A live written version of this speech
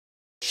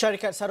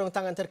Syarikat sarung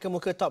tangan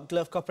terkemuka top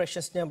Glove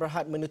Corporation Sdn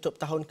Bhd menutup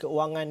tahun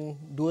keuangan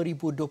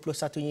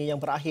 2021-nya yang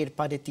berakhir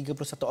pada 31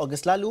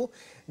 Ogos lalu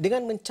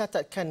dengan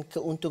mencatatkan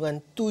keuntungan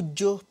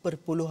 7.98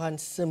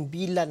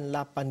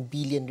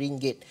 bilion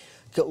ringgit.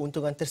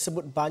 Keuntungan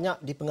tersebut banyak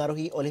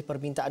dipengaruhi oleh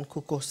permintaan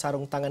kukuh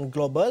sarung tangan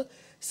global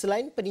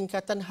selain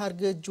peningkatan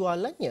harga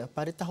jualanya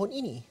pada tahun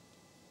ini.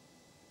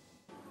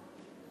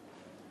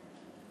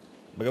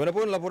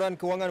 Bagaimanapun, laporan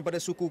kewangan pada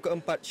suku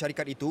keempat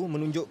syarikat itu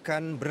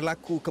menunjukkan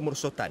berlaku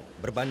kemerosotan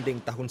berbanding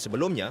tahun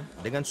sebelumnya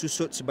dengan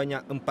susut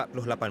sebanyak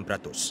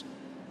 48%.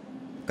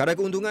 Kadar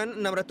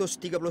keuntungan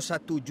 631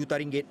 juta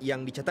ringgit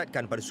yang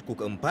dicatatkan pada suku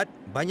keempat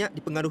banyak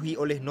dipengaruhi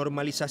oleh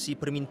normalisasi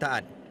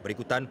permintaan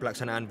berikutan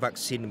pelaksanaan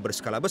vaksin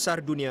berskala besar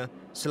dunia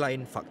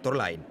selain faktor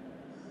lain.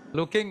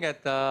 Looking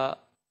at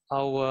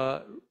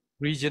our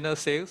regional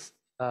sales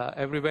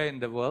everywhere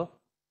in the world,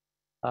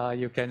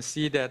 you can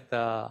see that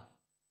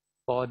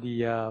for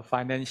the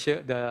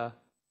financial, the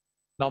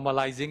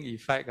normalizing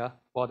effect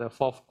for the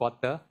fourth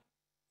quarter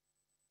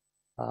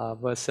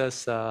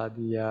versus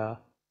the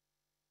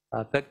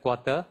third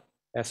quarter,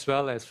 as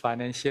well as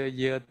financial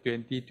year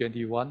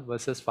 2021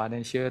 versus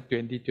financial year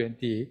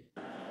 2020.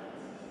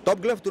 Top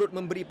Glove turut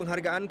memberi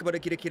penghargaan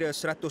kepada kira-kira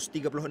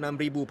 136,000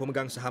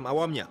 pemegang saham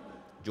awamnya.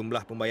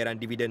 Jumlah pembayaran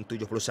dividen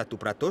 71%,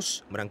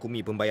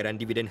 merangkumi pembayaran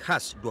dividen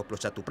khas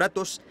 21%,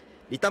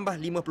 ditambah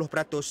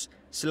 50%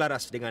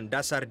 selaras dengan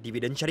dasar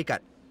dividen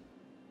syarikat.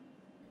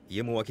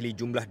 Ia mewakili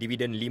jumlah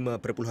dividen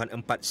 5.4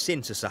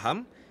 sen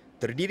sesaham,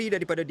 terdiri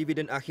daripada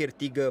dividen akhir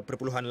 3.8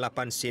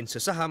 sen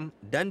sesaham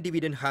dan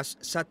dividen khas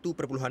 1.6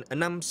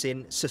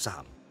 sen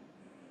sesaham.